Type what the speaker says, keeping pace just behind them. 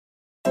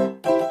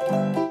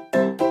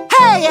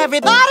Hey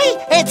everybody,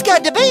 it's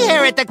good to be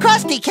here at the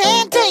Krusty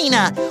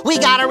Cantina. We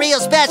got a real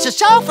special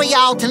show for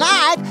y'all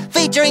tonight,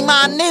 featuring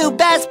my new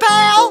best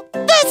pal,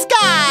 this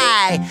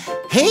guy.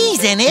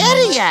 He's an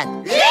idiot.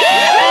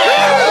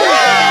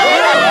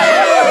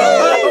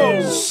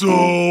 So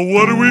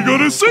what are we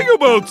gonna sing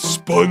about,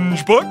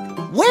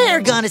 SpongeBob?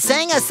 We're gonna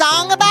sing a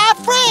song about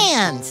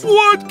friends.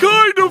 What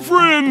kind of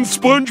friends,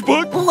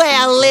 SpongeBob?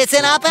 Well,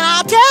 listen up and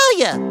I'll tell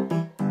you.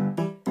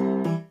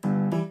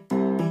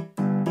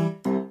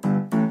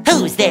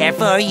 Who's there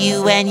for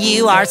you when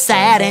you are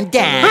sad and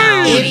down?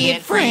 Hey!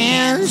 Idiot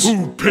friends.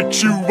 Who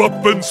picks you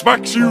up and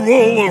smacks you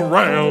all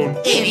around?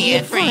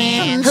 Idiot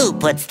friends. Who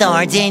puts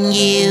thorns in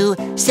you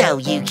so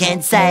you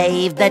can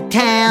save the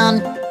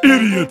town?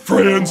 Idiot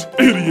friends,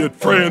 idiot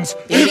friends,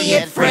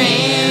 Idiot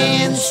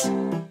friends.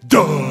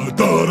 Da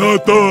da da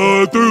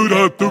da do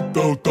da do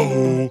do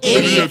do.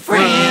 Idiot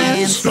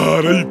friends.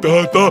 Da da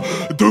da da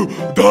do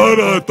da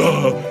da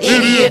da.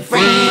 Idiot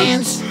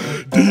friends.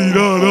 Dee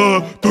da da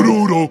do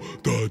do do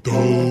da do.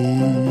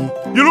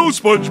 You know,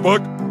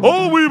 SpongeBob,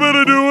 all we've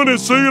been doing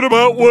is singing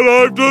about what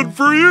I've done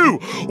for you.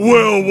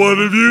 Well, what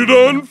have you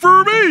done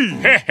for me?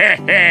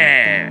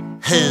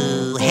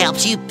 Who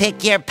helps you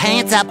pick your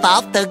pants up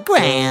off the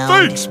ground?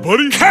 Thanks,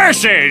 buddy.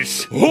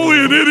 Curses! Only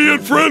an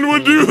idiot friend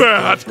would do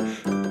that.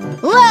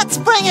 Let's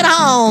bring it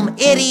home,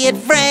 idiot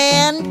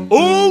friend.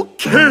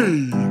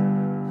 Okay.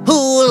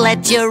 Who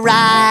let you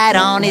ride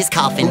on his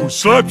coffin? Who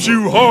slaps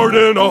you hard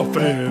and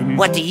often?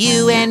 What do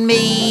you and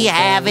me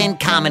have in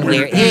common?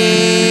 We're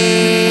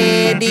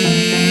idiots.